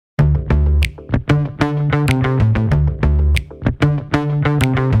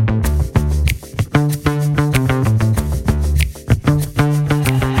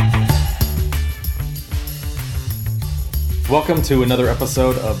welcome to another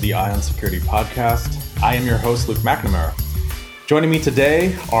episode of the Ion Security Podcast. I am your host, Luke McNamara. Joining me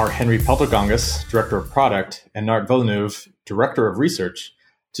today are Henry Peltogongas, Director of Product, and Nart Villeneuve, Director of Research,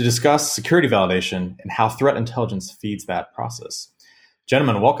 to discuss security validation and how threat intelligence feeds that process.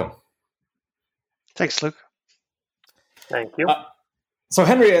 Gentlemen, welcome. Thanks, Luke. Thank you. So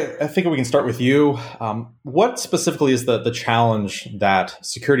Henry, I think we can start with you. What specifically is the challenge that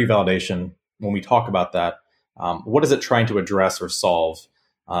security validation, when we talk about that, what is it trying to address or solve?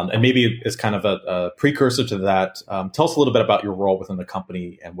 And maybe as kind of a precursor to that, tell us a little bit about your role within the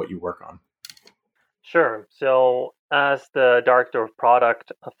company and what you work on. Sure. So as the Director of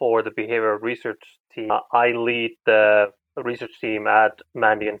Product for the Behavioral Research team, I lead the research team at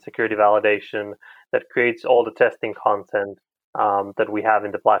Mandiant Security Validation that creates all the testing content that we have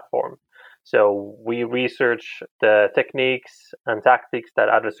in the platform. So we research the techniques and tactics that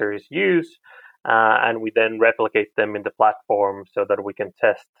adversaries use, and we then replicate them in the platform so that we can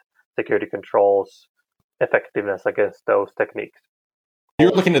test security controls effectiveness against those techniques.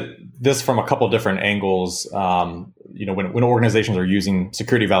 You're looking at this from a couple of different angles. When organizations are using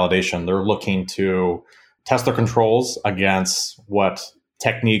security validation, they're looking to test their controls against what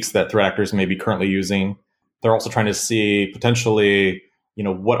techniques that threat actors may be currently using. They're also trying to see potentially,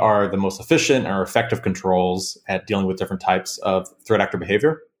 what are the most efficient or effective controls at dealing with different types of threat actor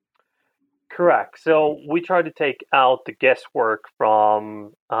behavior? Correct. So we try to take out the guesswork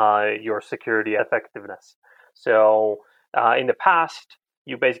from your security effectiveness. So in the past,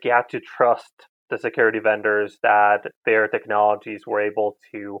 you basically had to trust the security vendors that their technologies were able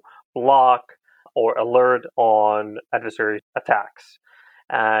to block or alert on adversary attacks.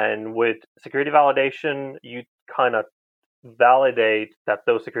 And with security validation, you kind of validate that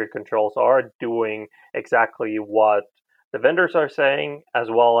those security controls are doing exactly what the vendors are saying, as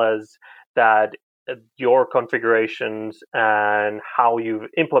well as that your configurations and how you've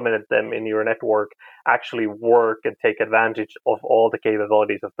implemented them in your network actually work and take advantage of all the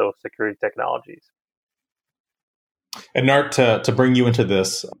capabilities of those security technologies. And Nart, to bring you into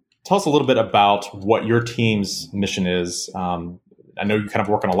this, tell us a little bit about what your team's mission is. I know you kind of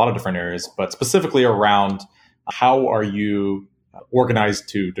work on a lot of different areas, but specifically around how are you organized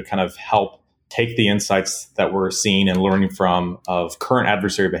to kind of help take the insights that we're seeing and learning from of current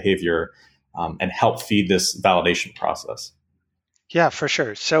adversary behavior and help feed this validation process? Yeah, for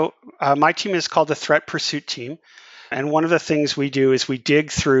sure. So my team is called the Threat Pursuit Team. And one of the things we do is we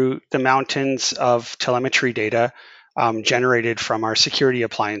dig through the mountains of telemetry data generated from our security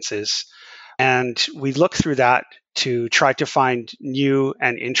appliances. And we look through that to try to find new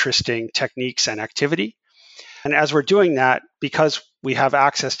and interesting techniques and activity. And as we're doing that, because we have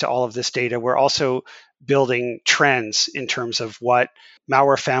access to all of this data, we're also building trends in terms of what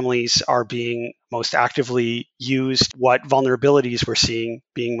malware families are being most actively used, what vulnerabilities we're seeing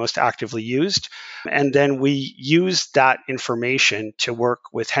being most actively used. And then we use that information to work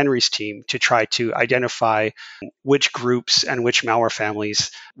with Henry's team to try to identify which groups and which malware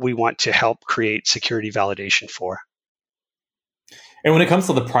families we want to help create security validation for. And when it comes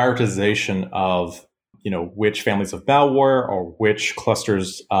to the prioritization of which families of malware or which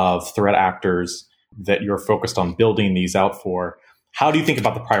clusters of threat actors that you're focused on building these out for, how do you think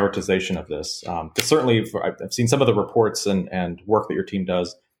about the prioritization of this? Because certainly I've seen some of the reports and work that your team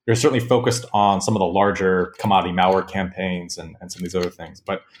does. You're certainly focused on some of the larger commodity malware campaigns and some of these other things,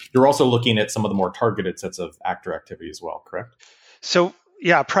 but you're also looking at some of the more targeted sets of actor activity as well, correct? So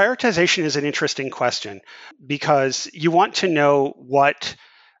yeah, prioritization is an interesting question because you want to know what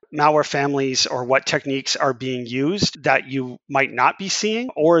malware families or what techniques are being used that you might not be seeing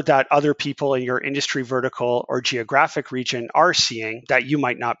or that other people in your industry vertical or geographic region are seeing that you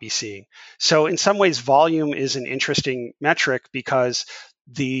might not be seeing. So in some ways, volume is an interesting metric because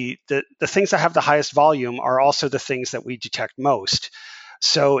the things that have the highest volume are also the things that we detect most.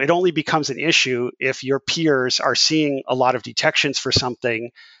 So it only becomes an issue if your peers are seeing a lot of detections for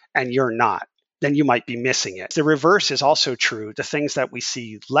something and you're not. Then you might be missing it. The reverse is also true. The things that we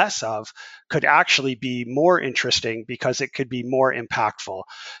see less of could actually be more interesting because it could be more impactful.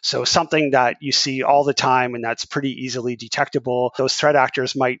 So something that you see all the time and that's pretty easily detectable, those threat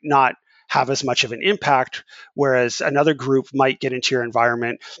actors might not have as much of an impact, whereas another group might get into your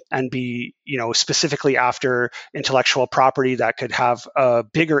environment and be, specifically after intellectual property that could have a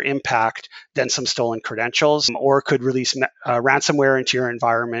bigger impact than some stolen credentials, or could release ransomware into your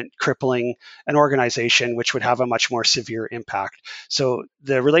environment, crippling an organization, which would have a much more severe impact. So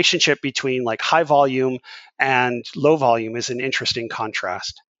the relationship between like high volume and low volume is an interesting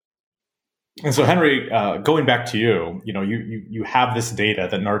contrast. And so, Henry, going back to you, you have this data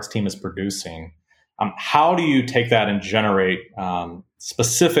that Nart's team is producing. How do you take that and generate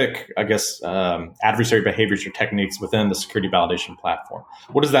specific, adversary behaviors or techniques within the security validation platform?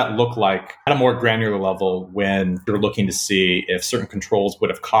 What does that look like at a more granular level when you're looking to see if certain controls would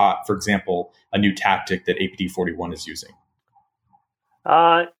have caught, for example, a new tactic that APT41 is using?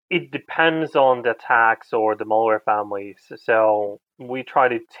 It depends on the attacks or the malware families. So we try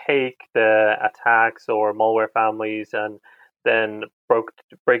to take the attacks or malware families and then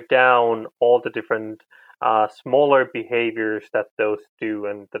break down all the different smaller behaviors that those do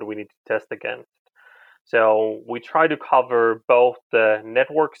and that we need to test against. So we try to cover both the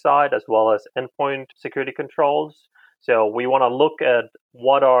network side as well as endpoint security controls. So we want to look at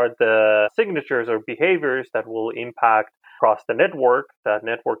what are the signatures or behaviors that will impact across the network that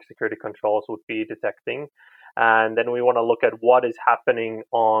network security controls would be detecting. And then we want to look at what is happening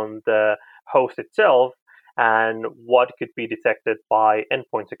on the host itself and what could be detected by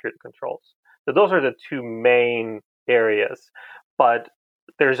endpoint security controls. So those are the two main areas. But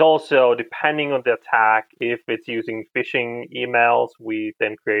there's also, depending on the attack, if it's using phishing emails, we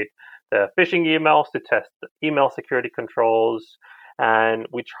then create the phishing emails to test the email security controls. And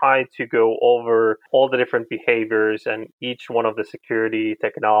we try to go over all the different behaviors and each one of the security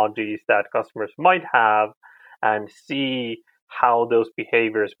technologies that customers might have and see how those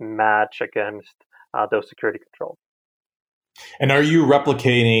behaviors match against those security controls. And are you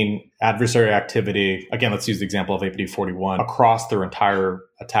replicating adversary activity, again, let's use the example of APT41, across their entire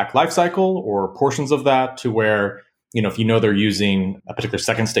attack lifecycle or portions of that to where, if they're using a particular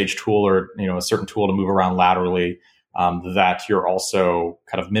second stage tool or, a certain tool to move around laterally, that you're also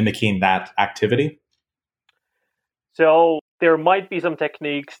kind of mimicking that activity? So there might be some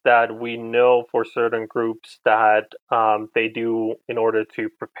techniques that we know for certain groups that they do in order to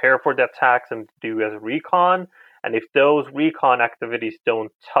prepare for the attacks and do as recon. And if those recon activities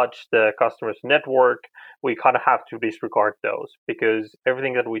don't touch the customer's network, we kind of have to disregard those because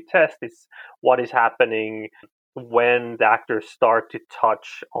everything that we test is what is happening when the actors start to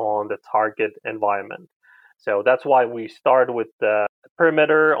touch on the target environment. So that's why we start with the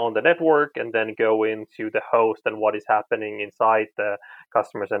perimeter on the network and then go into the host and what is happening inside the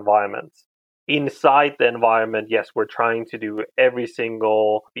customer's environments. Inside the environment, yes, we're trying to do every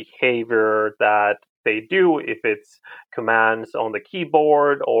single behavior that they do, if it's commands on the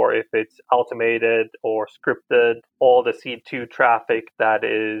keyboard or if it's automated or scripted, all the C2 traffic that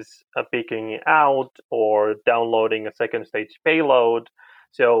is peeking out or downloading a second stage payload.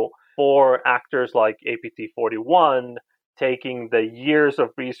 So for actors like APT41, taking the years of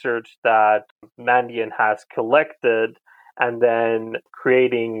research that Mandiant has collected and then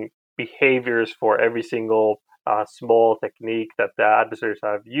creating behaviors for every single small technique that the adversaries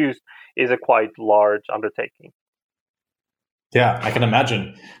have used is a quite large undertaking. Yeah, I can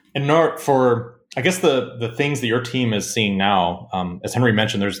imagine. And for, I guess, the things that your team is seeing now, as Henry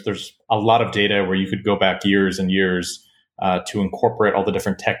mentioned, there's a lot of data where you could go back years and years to incorporate all the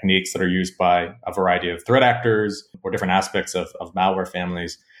different techniques that are used by a variety of threat actors or different aspects of malware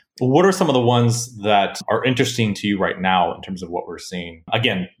families. What are some of the ones that are interesting to you right now in terms of what we're seeing?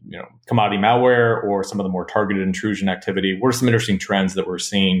 Again, commodity malware or some of the more targeted intrusion activity. What are some interesting trends that we're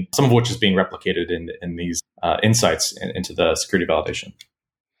seeing, some of which is being replicated in these insights into the security validation?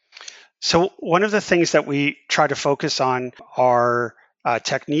 So one of the things that we try to focus on are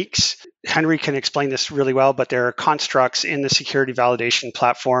techniques. Henry can explain this really well, but there are constructs in the security validation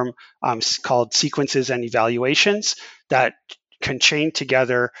platform called sequences and evaluations that can chain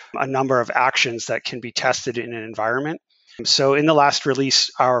together a number of actions that can be tested in an environment. So in the last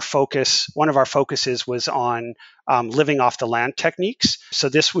release, one of our focuses was on living off the land techniques. So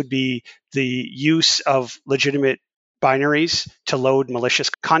this would be the use of legitimate binaries to load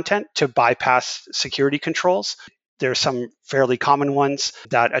malicious content to bypass security controls. There are some fairly common ones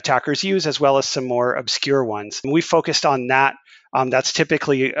that attackers use, as well as some more obscure ones. And we focused on that. That's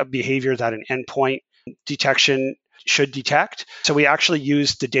typically a behavior that an endpoint detection should detect. So we actually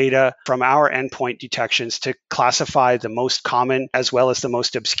used the data from our endpoint detections to classify the most common as well as the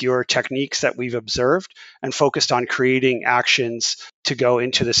most obscure techniques that we've observed and focused on creating actions to go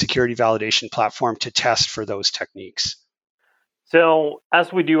into the security validation platform to test for those techniques. So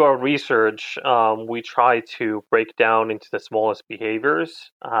as we do our research, we try to break down into the smallest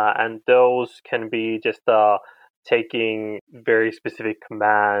behaviors, and those can be just taking very specific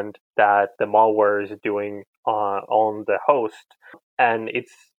command that the malware is doing on the host, and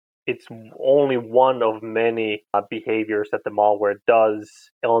it's only one of many behaviors that the malware does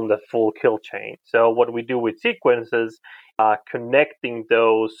on the full kill chain. So what we do with sequences, connecting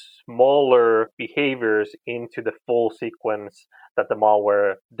those smaller behaviors into the full sequence that the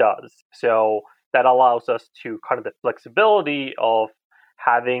malware does. So that allows us to kind of the flexibility of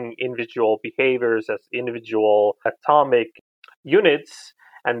having individual behaviors as individual atomic units,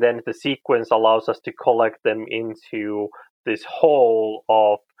 and then the sequence allows us to collect them into this whole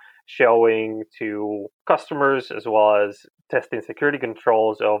of showing to customers as well as testing security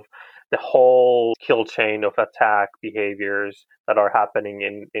controls of the whole kill chain of attack behaviors that are happening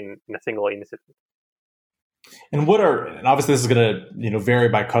in a single incident. And obviously this is going to vary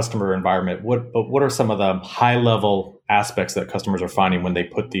by customer environment. What are some of the high level aspects that customers are finding when they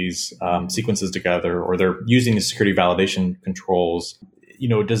put these sequences together, or they're using the security validation controls?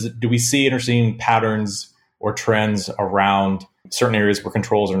 Do we see interesting patterns or trends around certain areas where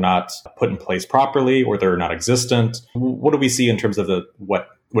controls are not put in place properly or they're not existent? What do we see in terms of what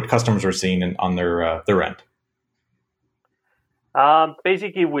customers are seeing on their end?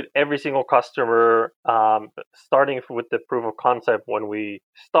 Basically, with every single customer, starting with the proof of concept, when we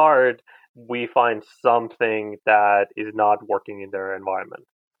start, we find something that is not working in their environment.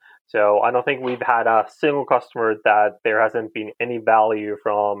 So I don't think we've had a single customer that there hasn't been any value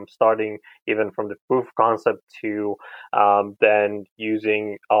from starting even from the proof of concept to then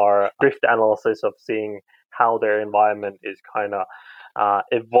using our drift analysis of seeing how their environment is kind of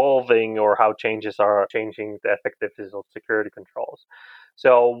evolving or how changes are changing the effectiveness of security controls.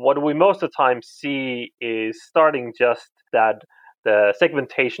 So what we most of the time see is starting just that the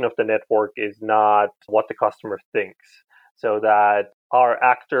segmentation of the network is not what the customer thinks, so that our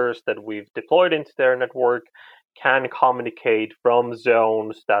actors that we've deployed into their network can communicate from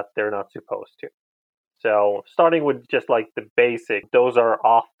zones that they're not supposed to. So starting with just like the basic, those are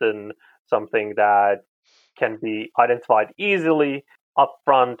often something that can be identified easily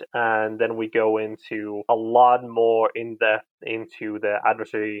upfront, and then we go into a lot more in depth into the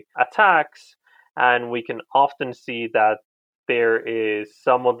adversary attacks, and we can often see that there is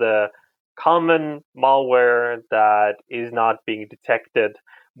some of the common malware that is not being detected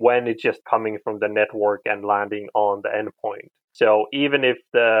when it's just coming from the network and landing on the endpoint. So even if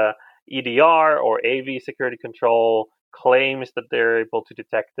the EDR or AV security control claims that they're able to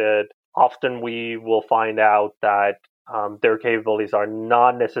detect it, often we will find out that their capabilities are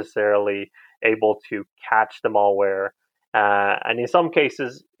not necessarily able to catch the malware. And in some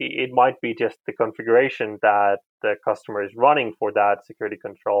cases, it might be just the configuration that the customer is running for that security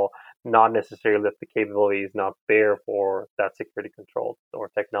control, not necessarily that the capability is not there for that security control or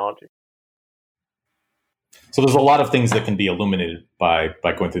technology. So there's a lot of things that can be illuminated by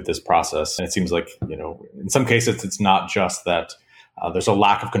going through this process. And it seems like, in some cases, it's not just that there's a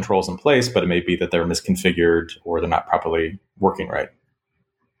lack of controls in place, but it may be that they're misconfigured or they're not properly working right.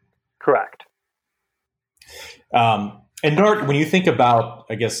 Correct. And Nart, when you think about,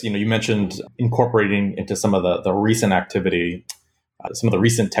 I guess, you mentioned incorporating into some of the recent activity, some of the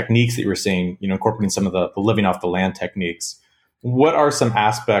recent techniques that you were seeing, incorporating some of the living off the land techniques. What are some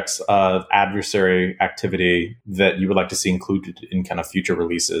aspects of adversary activity that you would like to see included in kind of future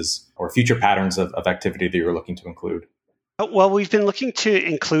releases or future patterns of activity that you're looking to include? Well, we've been looking to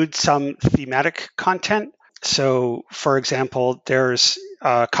include some thematic content. So, for example, there's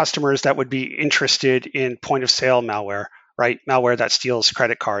customers that would be interested in point of sale malware, right? Malware that steals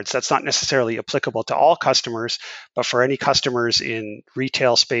credit cards. That's not necessarily applicable to all customers, but for any customers in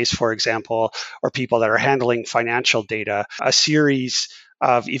retail space, for example, or people that are handling financial data, a series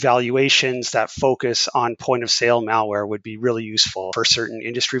of evaluations that focus on point of sale malware would be really useful for certain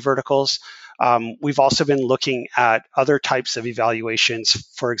industry verticals. We've also been looking at other types of evaluations,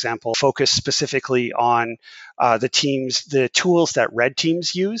 for example, focused specifically on the tools that red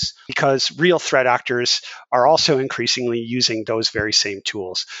teams use, because real threat actors are also increasingly using those very same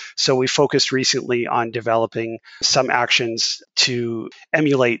tools. So we focused recently on developing some actions to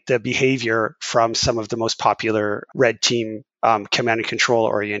emulate the behavior from some of the most popular red team command and control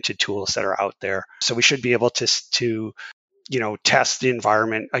oriented tools that are out there. So we should be able to test the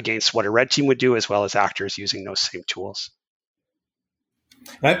environment against what a red team would do, as well as actors using those same tools.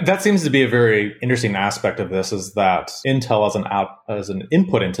 That seems to be a very interesting aspect of this, is that Intel as an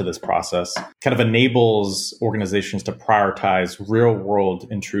input into this process kind of enables organizations to prioritize real world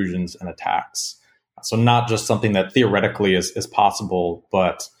intrusions and attacks. So not just something that theoretically is possible,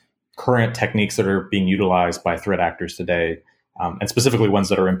 but current techniques that are being utilized by threat actors today, and specifically ones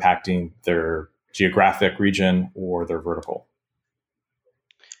that are impacting their geographic region or their vertical.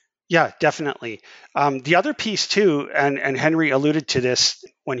 Yeah, definitely. The other piece too, and Henry alluded to this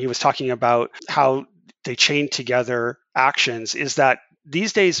when he was talking about how they chain together actions, is that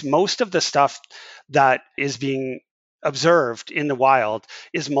these days, most of the stuff that is being observed in the wild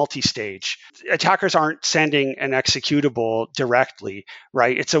is multi-stage. Attackers aren't sending an executable directly,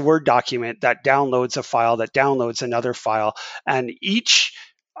 right? It's a Word document that downloads a file, that downloads another file, and each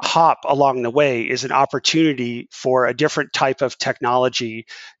hop along the way is an opportunity for a different type of technology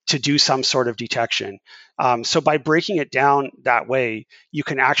to do some sort of detection. So by breaking it down that way, you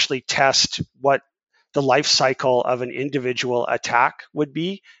can actually test what the life cycle of an individual attack would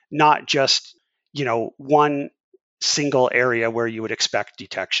be, not just, one single area where you would expect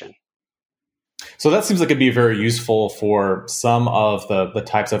detection. So that seems like it'd be very useful for some of the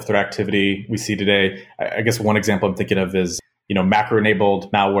types of threat activity we see today. I guess one example I'm thinking of is, macro-enabled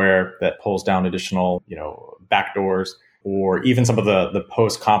malware that pulls down additional, backdoors, or even some of the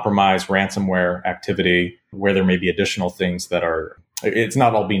post-compromise ransomware activity where there may be additional things that it's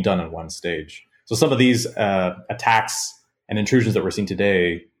not all being done in one stage. So some of these attacks and intrusions that we're seeing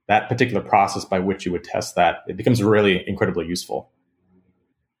today, that particular process by which you would test that, it becomes really incredibly useful.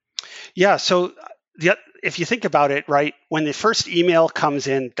 Yeah. So if you think about it, right, when the first email comes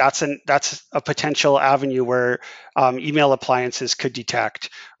in, that's a potential avenue where email appliances could detect,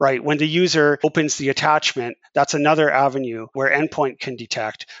 right? When the user opens the attachment, that's another avenue where endpoint can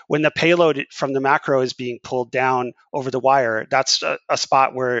detect. When the payload from the macro is being pulled down over the wire, that's a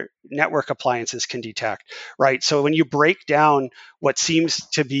spot where network appliances can detect, right? So when you break down what seems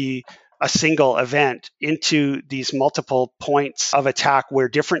to be a single event into these multiple points of attack where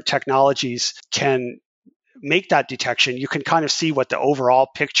different technologies can make that detection, you can kind of see what the overall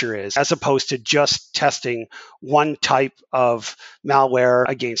picture is, as opposed to just testing one type of malware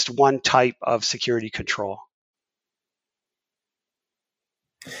against one type of security control.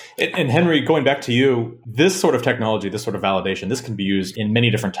 And Henry, going back to you, this sort of technology, this sort of validation, this can be used in many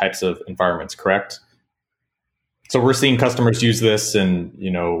different types of environments, correct? So we're seeing customers use this in,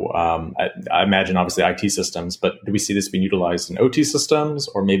 I imagine obviously IT systems, but do we see this being utilized in OT systems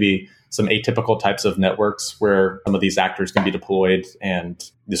or maybe some atypical types of networks where some of these actors can be deployed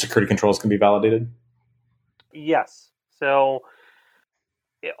and the security controls can be validated? Yes. So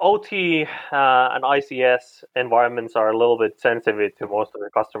OT and ICS environments are a little bit sensitive to most of the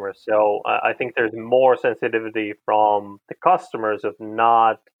customers. So I think there's more sensitivity from the customers of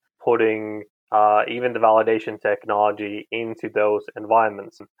not putting even the validation technology into those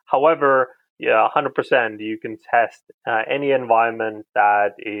environments. However, 100%, you can test any environment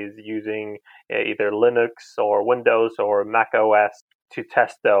that is using either Linux or Windows or Mac OS to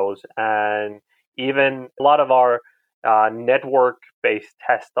test those. And even a lot of our network-based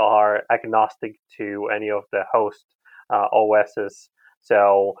tests are agnostic to any of the host OSs.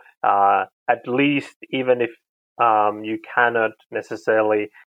 So at least even if you cannot necessarily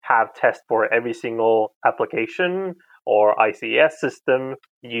have tests for every single application or ICS system,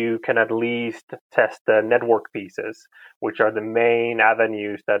 you can at least test the network pieces, which are the main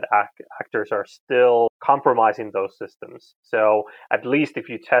avenues that actors are still compromising those systems. So at least if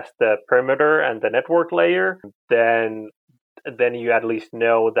you test the perimeter and the network layer, then you at least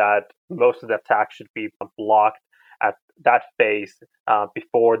know that most of the attacks should be blocked at that phase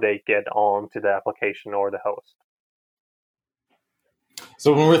before they get on to the application or the host.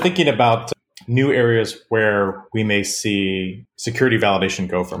 So when we're thinking about new areas where we may see security validation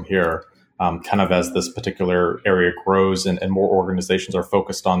go from here, kind of as this particular area grows and more organizations are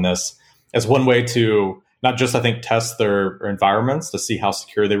focused on this as one way to not just, I think, test their environments to see how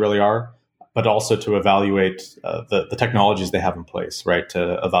secure they really are, but also to evaluate the technologies they have in place, right,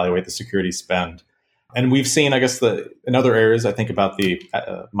 to evaluate the security spend. And we've seen, I guess, in other areas, I think about the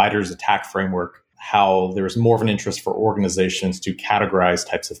MITRE's attack framework, how there's more of an interest for organizations to categorize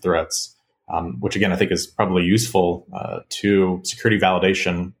types of threats, which again, I think is probably useful to security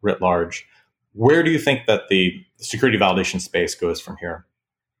validation writ large. Where do you think that the security validation space goes from here?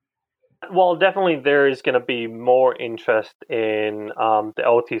 Well, definitely there is going to be more interest in the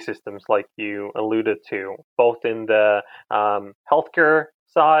OT systems like you alluded to, both in the healthcare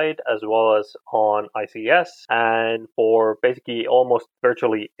side as well as on ICS. And for basically almost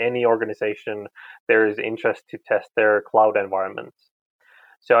virtually any organization, there is interest to test their cloud environments.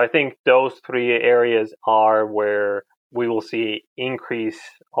 So I think those three areas are where we will see increase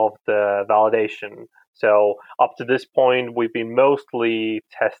of the validation. So up to this point, we've been mostly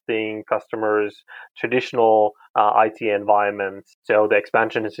testing customers' traditional IT environments. So the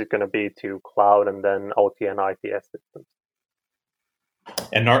expansion is going to be to cloud and then OT and ITS systems.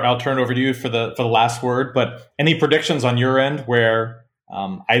 And Nart, I'll turn over to you for the last word. But any predictions on your end where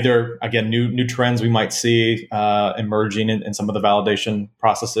either, again, new trends we might see emerging in some of the validation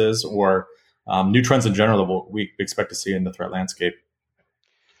processes, or new trends in general that we expect to see in the threat landscape?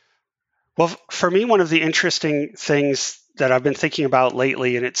 Well, for me, one of the interesting things that I've been thinking about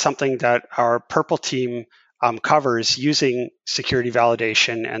lately, and it's something that our Purple team covers using security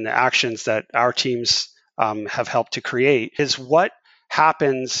validation and the actions that our teams have helped to create, is what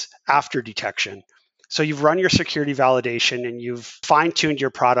happens after detection. So you've run your security validation and you've fine-tuned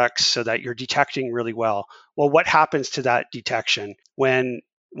your products so that you're detecting really well. Well, what happens to that detection when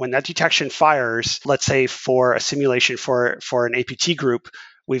that detection fires? Let's say for a simulation for an APT group,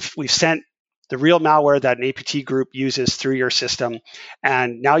 we've sent the real malware that an APT group uses through your system,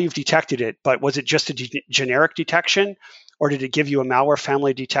 and now you've detected it. But was it just a generic detection, or did it give you a malware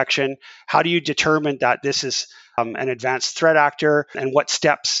family detection? How do you determine that this is an advanced threat actor, and what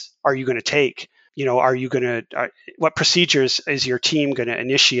steps are you going to take? What procedures is your team going to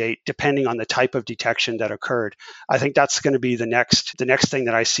initiate depending on the type of detection that occurred? I think that's going to be the next thing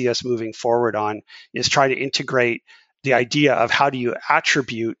that I see us moving forward on, is try to integrate the idea of how do you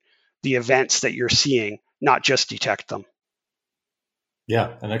attribute the events that you're seeing, not just detect them.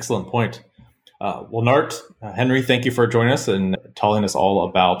 Yeah, an excellent point. Well, Nart, Henry, thank you for joining us and telling us all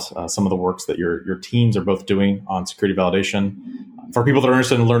about some of the works that your teams are both doing on security validation. For people that are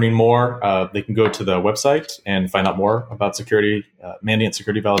interested in learning more, they can go to the website and find out more about Mandiant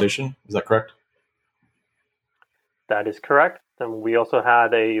security validation. Is that correct? That is correct. And we also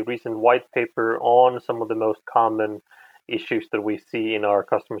had a recent white paper on some of the most common issues that we see in our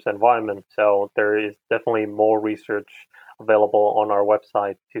customers' environment. So there is definitely more research available on our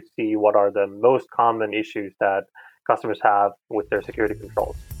website to see what are the most common issues that customers have with their security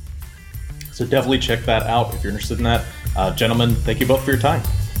controls. So definitely check that out if you're interested in that. Gentlemen, thank you both for your time.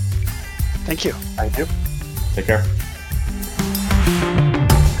 Thank you. Thank you. Take care.